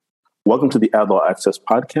Welcome to the Ad Law Access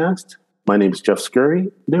Podcast. My name is Jeff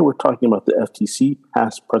Scurry. Today we're talking about the FTC,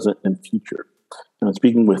 past, present, and future. And I'm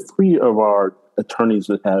speaking with three of our attorneys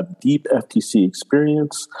that have deep FTC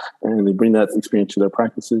experience, and they bring that experience to their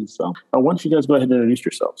practices. So why don't you guys go ahead and introduce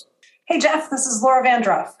yourselves? Hey, Jeff, this is Laura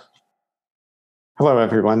Vandroff. Hello,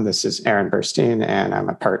 everyone. This is Aaron Burstein, and I'm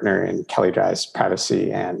a partner in Kelly Dry's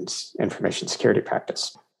privacy and information security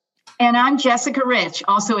practice. And I'm Jessica Rich,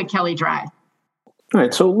 also at Kelly Dry. All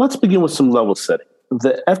right, so let's begin with some level setting.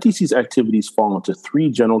 The FTC's activities fall into three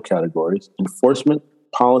general categories: enforcement,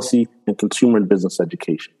 policy, and consumer and business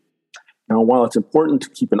education. Now, while it's important to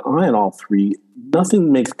keep an eye on all three, nothing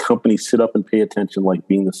makes companies sit up and pay attention like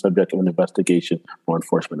being the subject of an investigation or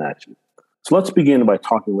enforcement action. So let's begin by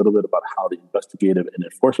talking a little bit about how the investigative and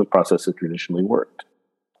enforcement process has traditionally worked.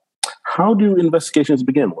 How do investigations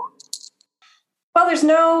begin, Laura? Well, there's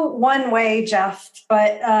no one way, Jeff,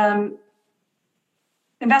 but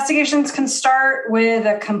investigations can start with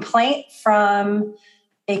a complaint from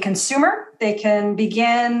a consumer. They can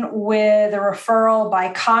begin with a referral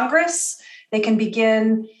by Congress. They can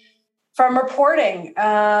begin from reporting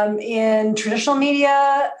in traditional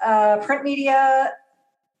media, print media,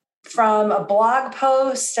 from a blog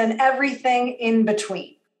post, and everything in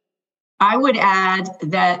between. I would add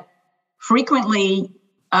that frequently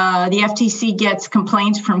the FTC gets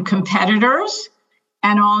complaints from competitors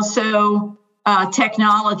and also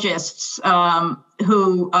technologists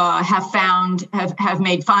who have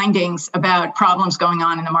made findings about problems going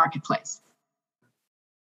on in the marketplace.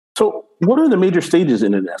 So what are the major stages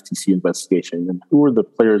in an FTC investigation, and who are the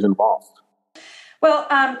players involved? Well,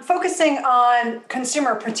 focusing on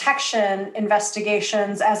consumer protection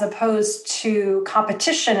investigations as opposed to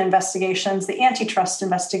competition investigations, the antitrust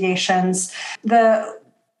investigations, the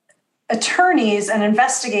attorneys and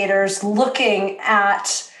investigators looking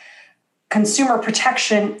at consumer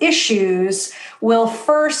protection issues will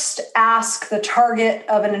first ask the target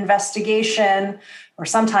of an investigation, or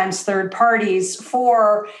sometimes third parties,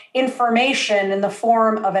 for information in the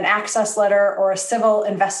form of an access letter or a civil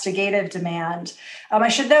investigative demand. I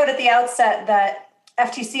should note at the outset that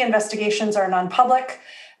FTC investigations are non-public,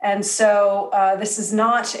 and so this is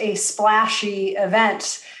not a splashy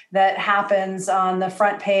event that happens on the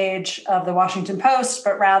front page of the Washington Post,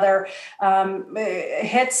 but rather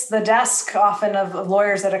hits the desk often of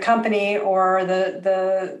lawyers at a company or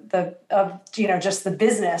just the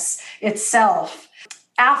business itself.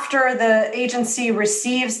 After the agency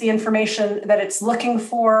receives the information that it's looking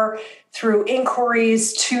for through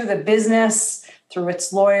inquiries to the business, through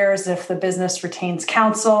its lawyers, if the business retains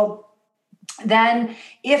counsel, then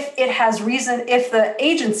if the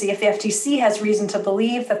FTC has reason to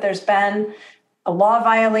believe that there's been a law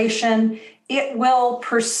violation, it will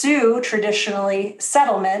pursue traditionally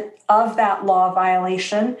settlement of that law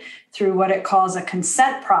violation through what it calls a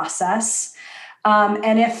consent process.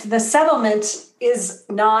 And if the settlement is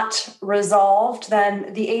not resolved,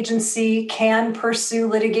 then the agency can pursue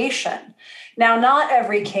litigation. Now, not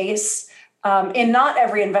every case, in not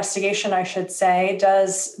every investigation, I should say,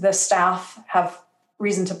 does the staff have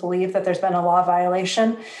reason to believe that there's been a law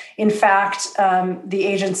violation. In fact, the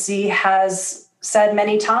agency has said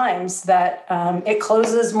many times that it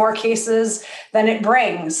closes more cases than it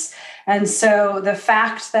brings. And so the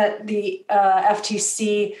fact that the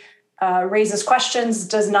FTC raises questions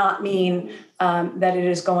does not mean that it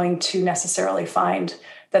is going to necessarily find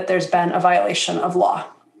that there's been a violation of law.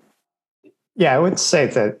 Yeah, I would say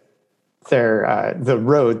that the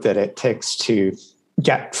road that it takes to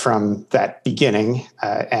get from that beginning,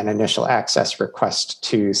 an initial access request,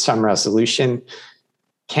 to some resolution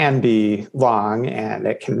can be long, and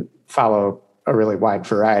it can follow a really wide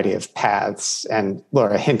variety of paths. And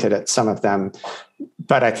Laura hinted at some of them.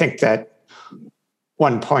 But I think that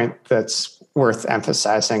one point that's worth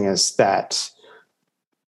emphasizing is that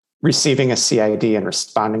receiving a CID and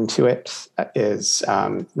responding to it is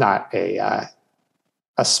not a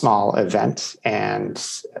small event,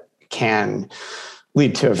 and can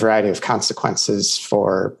lead to a variety of consequences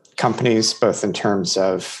for companies, both in terms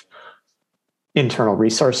of internal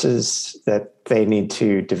resources that they need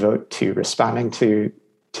to devote to responding to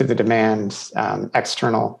the demand,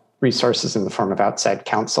 external resources in the form of outside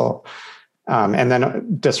counsel, and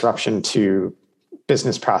then disruption to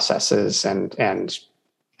business processes and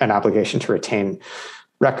an obligation to retain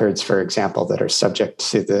records, for example, that are subject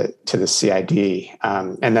to the CID.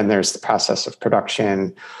 And then there's the process of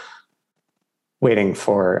production, waiting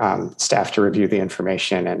for staff to review the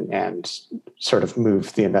information and sort of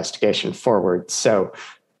move the investigation forward. So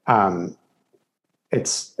I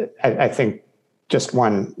think just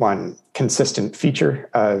one consistent feature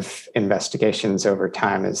of investigations over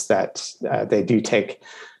time is that they do take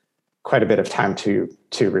quite a bit of time to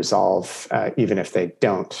resolve, even if they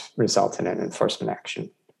don't result in an enforcement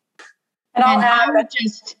action. And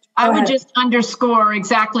I would just underscore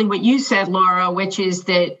exactly what you said, Laura, which is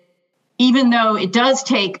that even though it does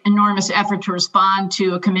take enormous effort to respond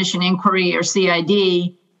to a commission inquiry or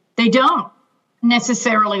CID, they don't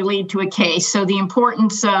necessarily lead to a case. So the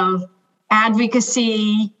importance of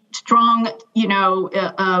advocacy, strong,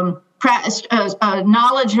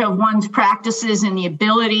 knowledge of one's practices and the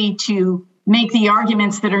ability to make the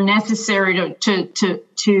arguments that are necessary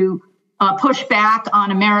to push back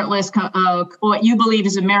on a meritless, what you believe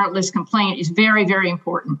is a meritless complaint is very, very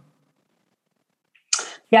important.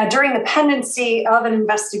 Yeah, during the pendency of an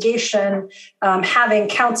investigation, having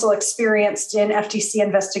counsel experienced in FTC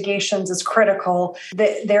investigations is critical.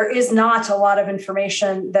 There is not a lot of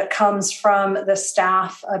information that comes from the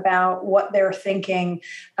staff about what they're thinking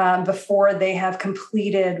before they have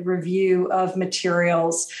completed review of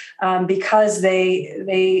materials, because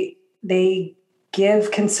they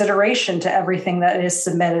give consideration to everything that is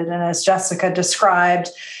submitted. And as Jessica described,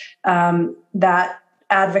 that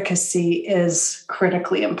advocacy is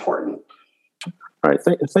critically important. All right,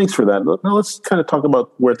 thanks for that. Now let's kind of talk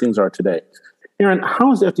about where things are today. Aaron,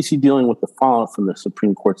 how is the FTC dealing with the fallout from the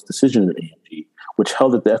Supreme Court's decision in AMG, which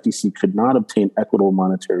held that the FTC could not obtain equitable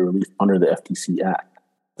monetary relief under the FTC Act?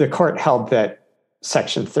 The court held that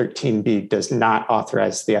Section 13B does not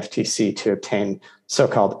authorize the FTC to obtain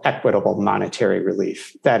so-called equitable monetary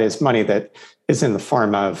relief. That is money that is in the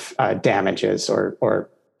form of damages or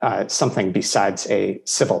something besides a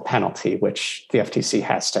civil penalty, which the FTC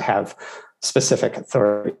has to have specific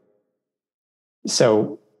authority.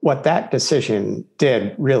 So what that decision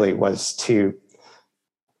did really was to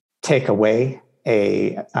take away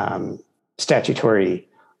a statutory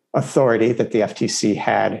authority that the FTC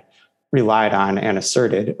had relied on and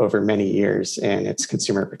asserted over many years in its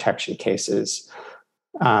consumer protection cases.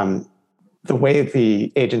 The way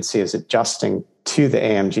the agency is adjusting to the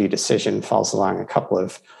AMG decision falls along a couple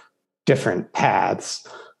of different paths.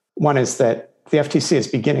 One is that the FTC is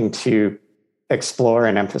beginning to explore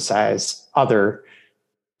and emphasize other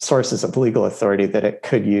sources of legal authority that it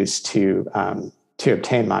could use to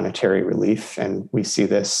obtain monetary relief. And we see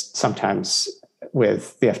this sometimes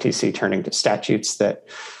with the FTC turning to statutes that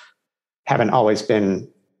haven't always been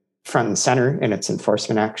front and center in its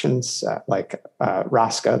enforcement actions, like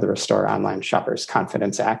ROSCA, the Restore Online Shoppers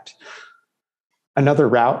Confidence Act. Another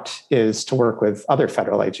route is to work with other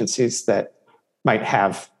federal agencies that might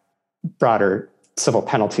have broader civil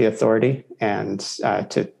penalty authority and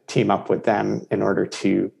to team up with them in order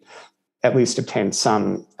to at least obtain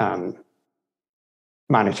some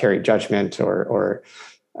monetary judgment or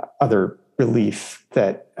other relief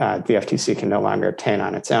that the FTC can no longer obtain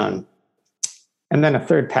on its own. And then a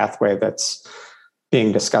third pathway that's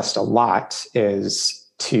being discussed a lot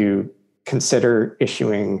is to consider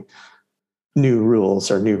issuing new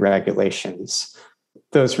rules or new regulations.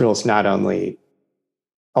 Those rules not only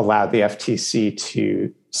allow the FTC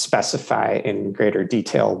to specify in greater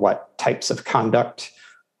detail what types of conduct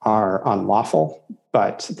are unlawful,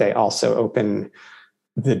 but they also open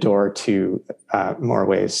the door to more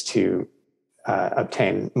ways to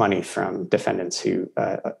obtain money from defendants who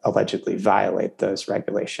allegedly violate those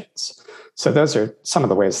regulations. So those are some of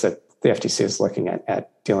the ways that the FTC is looking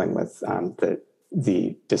at dealing with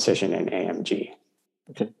the decision in AMG.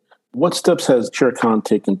 Okay. What steps has Chair Khan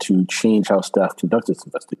taken to change how staff conduct its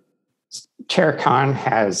investigation? Chair Khan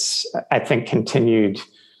has, I think, continued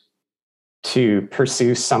to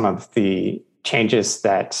pursue some of the changes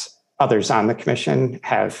that others on the commission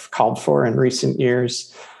have called for in recent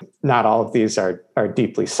years. Not all of these are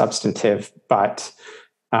deeply substantive, but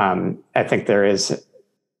I think there is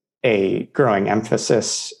a growing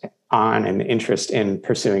emphasis on and interest in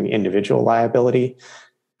pursuing individual liability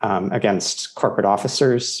against corporate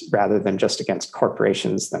officers rather than just against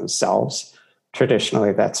corporations themselves.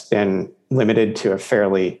 Traditionally, that's been limited to a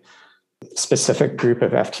fairly specific group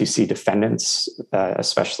of FTC defendants,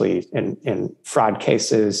 especially in fraud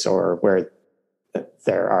cases or where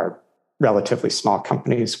there are relatively small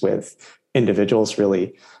companies with individuals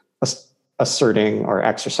really asserting or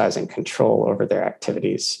exercising control over their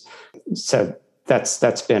activities. So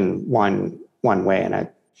that's been one way, and I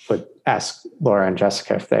would ask Laura and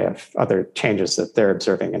Jessica if they have other changes that they're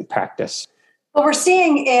observing in practice. Well, we're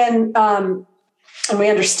seeing and we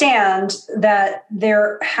understand that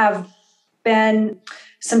there have been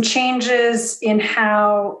some changes in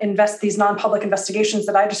how these non-public investigations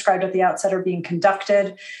that I described at the outset are being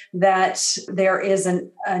conducted, that there is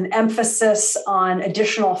an emphasis on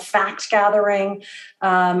additional fact gathering,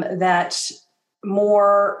 that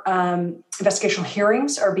more investigational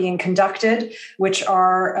hearings are being conducted, which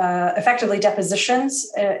are effectively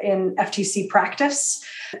depositions in FTC practice,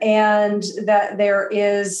 and that there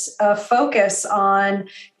is a focus on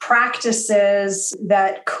practices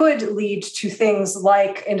that could lead to things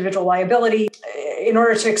like individual liability in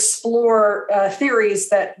order to explore theories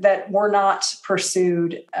that were not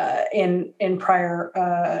pursued in prior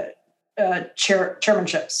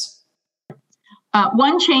chairmanships.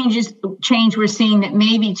 One change we're seeing that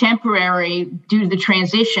may be temporary due to the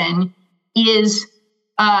transition is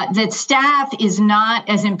that staff is not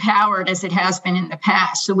as empowered as it has been in the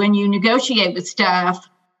past. So when you negotiate with staff,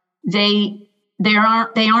 they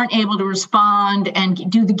aren't able to respond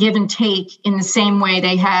and do the give and take in the same way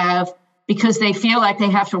they have, because they feel like they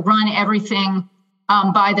have to run everything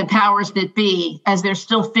by the powers that be, as they're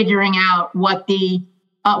still figuring out what the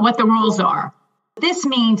rules are. What this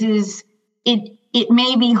means is it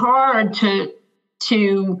may be hard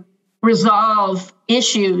to resolve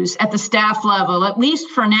issues at the staff level, at least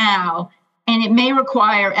for now, and it may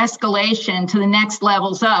require escalation to the next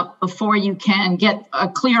levels up before you can get a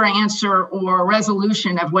clear answer or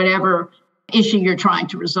resolution of whatever issue you're trying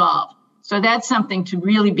to resolve. So that's something to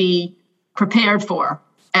really be prepared for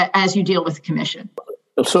as you deal with the commission.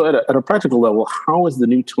 So at a practical level, how is the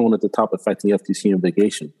new tone at the top affecting FTC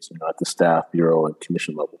investigations, at the staff, bureau, and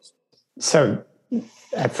commission levels? So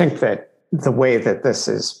I think that the way that this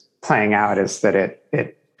is playing out is that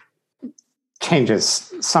it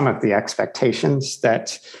changes some of the expectations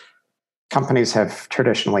that companies have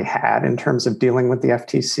traditionally had in terms of dealing with the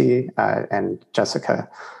FTC. And Jessica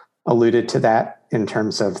alluded to that in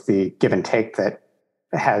terms of the give and take that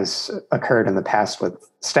has occurred in the past with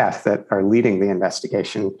staff that are leading the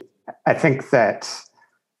investigation. I think that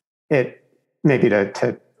it, maybe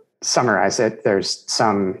to summarize it, there's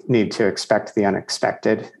some need to expect the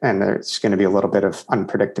unexpected, and there's going to be a little bit of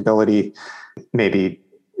unpredictability, maybe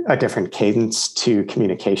a different cadence to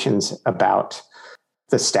communications about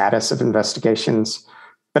the status of investigations.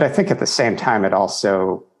 But I think at the same time, it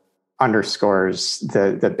also underscores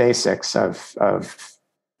the basics of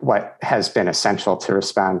what has been essential to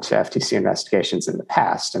respond to FTC investigations in the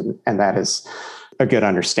past, and that is a good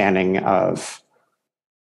understanding of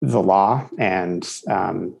the law and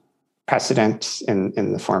precedent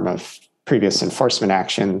in the form of previous enforcement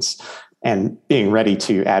actions, and being ready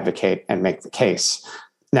to advocate and make the case.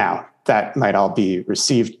 Now, that might all be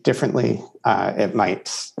received differently. It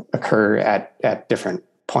might occur at different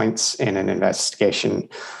points in an investigation,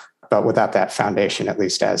 but without that foundation, at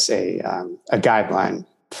least as a guideline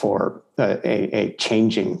for a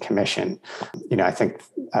changing commission, I think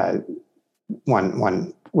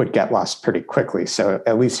one would get lost pretty quickly. So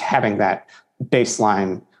at least having that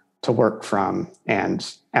baseline to work from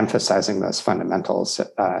and emphasizing those fundamentals,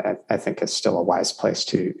 I think is still a wise place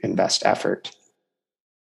to invest effort.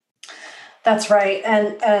 That's right.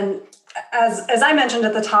 And as I mentioned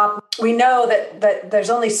at the top, we know that there's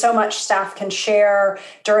only so much staff can share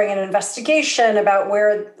during an investigation about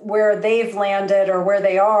where they've landed or where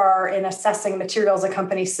they are in assessing materials a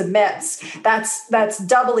company submits. That's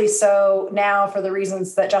doubly so now for the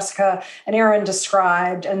reasons that Jessica and Aaron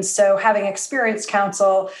described. And so having experienced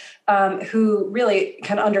counsel who really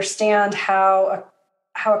can understand how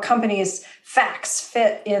a company's facts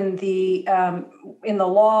fit in the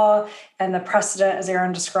law and the precedent, as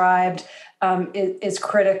Aaron described, is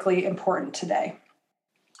critically important today.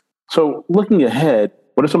 So looking ahead,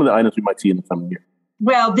 what are some of the items we might see in the coming year?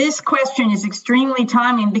 Well, this question is extremely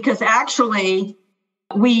timely because actually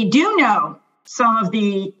we do know some of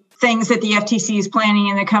the things that the FTC is planning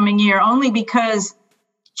in the coming year, only because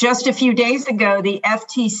just a few days ago, the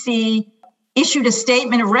FTC issued a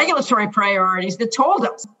statement of regulatory priorities that told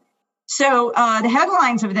us. So the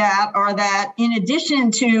headlines of that are that in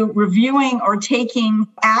addition to reviewing or taking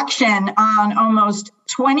action on almost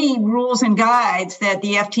 20 rules and guides that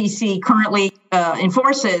the FTC currently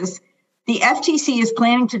enforces, the FTC is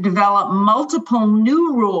planning to develop multiple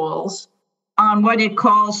new rules on what it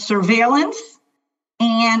calls surveillance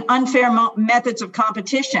and unfair methods of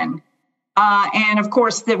competition. And of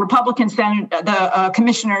course, the Republicans, the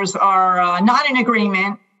commissioners are not in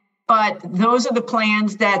agreement, but those are the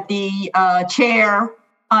plans that the chair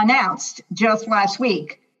announced just last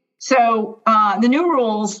week. So the new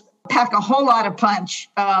rules pack a whole lot of punch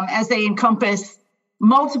as they encompass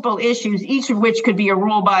multiple issues, each of which could be a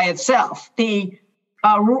rule by itself. The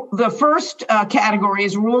The first category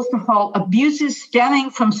is rules to halt abuses stemming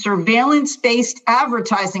from surveillance-based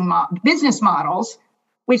advertising business models,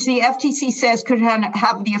 which the FTC says could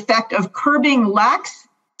have the effect of curbing lax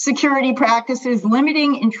security practices,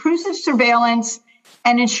 limiting intrusive surveillance,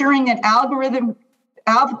 and ensuring that algorithmic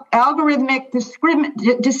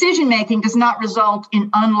decision-making does not result in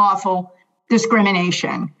unlawful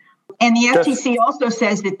discrimination. And the FTC also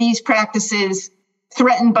says that these practices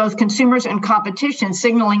threaten both consumers and competition,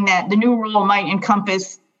 signaling that the new rule might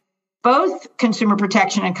encompass both consumer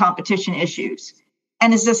protection and competition issues.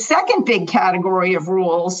 And as the second big category of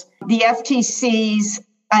rules, the FTC's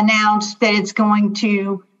announced that it's going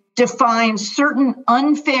to define certain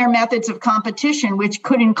unfair methods of competition, which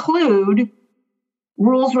could include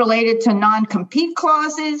rules related to non-compete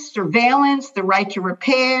clauses, surveillance, the right to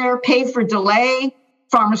repair, pay for delay,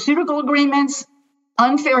 pharmaceutical agreements,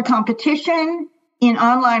 unfair competition in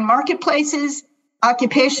online marketplaces,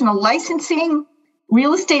 occupational licensing,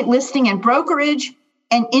 real estate listing and brokerage,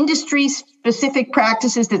 and industry-specific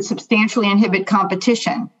practices that substantially inhibit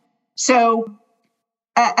competition. So,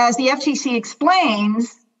 as the FTC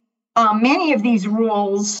explains, many of these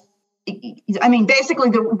rules, basically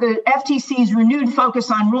the FTC's renewed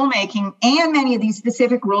focus on rulemaking and many of these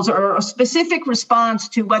specific rules are a specific response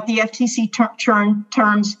to what the FTC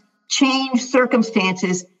terms changed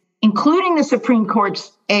circumstances, including the Supreme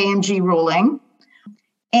Court's AMG ruling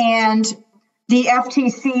and the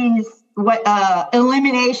FTC's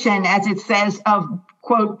elimination, as it says, of,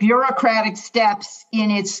 quote, bureaucratic steps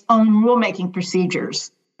in its own rulemaking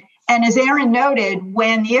procedures. And as Aaron noted,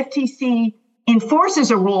 when the FTC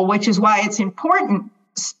enforces a rule, which is why it's important,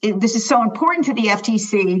 this is so important to the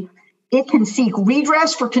FTC, it can seek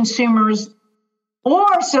redress for consumers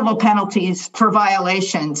or civil penalties for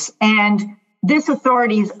violations. And this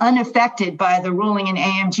authority is unaffected by the ruling in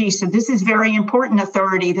AMG. So this is very important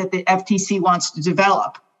authority that the FTC wants to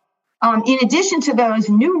develop. In addition to those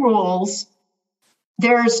new rules,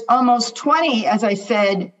 there's almost 20, as I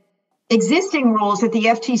said, existing rules that the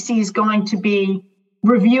FTC is going to be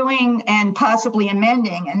reviewing and possibly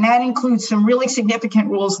amending. And that includes some really significant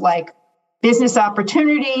rules like business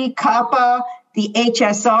opportunity, COPPA, the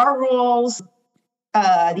HSR rules,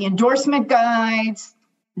 the endorsement guides,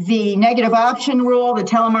 the negative option rule, the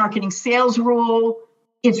telemarketing sales rule.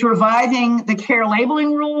 It's reviving the care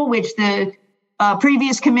labeling rule, which the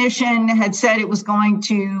previous commission had said it was going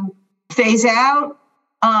to phase out.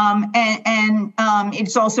 And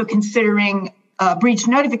it's also considering breach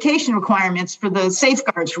notification requirements for the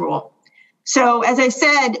safeguards rule. So, as I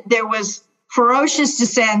said, there was ferocious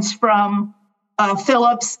dissents from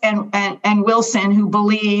Phillips and Wilson, who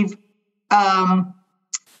believe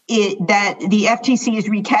that the FTC is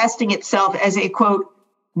recasting itself as a, quote,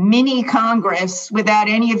 mini Congress without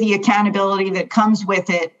any of the accountability that comes with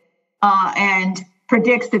it, and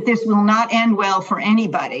predicts that this will not end well for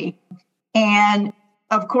anybody. And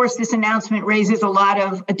of course, this announcement raises a lot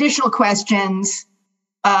of additional questions,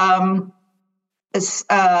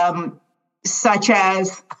 such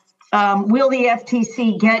as, will the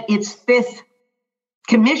FTC get its fifth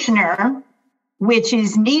commissioner, which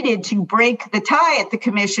is needed to break the tie at the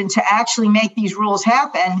commission to actually make these rules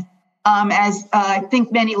happen? As I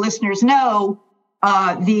think many listeners know,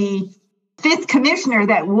 the fifth commissioner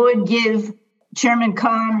that would give Chairman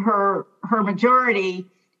Khan her majority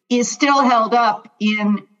is still held up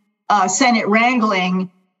in Senate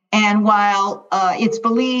wrangling. And while it's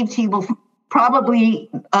believed he will probably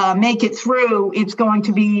make it through, it's going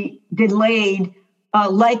to be delayed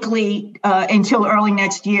likely until early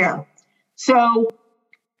next year. So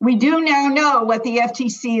we do now know what the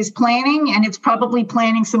FTC is planning, and it's probably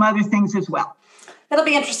planning some other things as well. It'll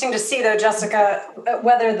be interesting to see, though, Jessica,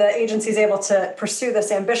 whether the agency is able to pursue this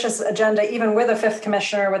ambitious agenda, even with a fifth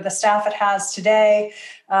commissioner, with the staff it has today.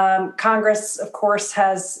 Congress, of course,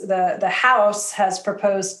 has the House has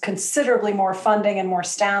proposed considerably more funding and more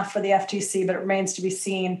staff for the FTC, but it remains to be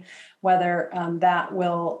seen whether that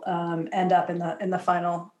will end up in the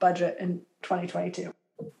final budget in 2022.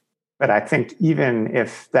 But I think even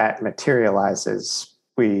if that materializes,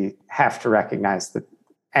 we have to recognize that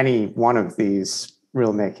any one of these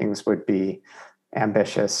rulemakings would be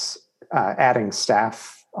ambitious. Adding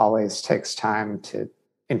staff always takes time to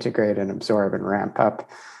integrate and absorb and ramp up.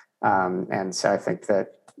 And so I think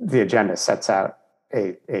that the agenda sets out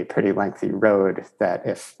a pretty lengthy road that,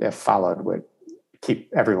 if followed, would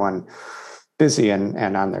keep everyone busy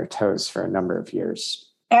and on their toes for a number of years.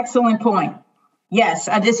 Excellent point. Yes,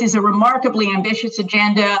 this is a remarkably ambitious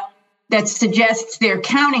agenda that suggests they're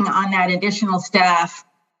counting on that additional staff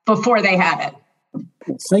before they have it.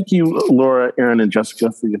 Thank you, Laura, Aaron, and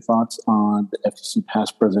Jessica, for your thoughts on the FTC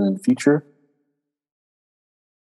past, present, and future.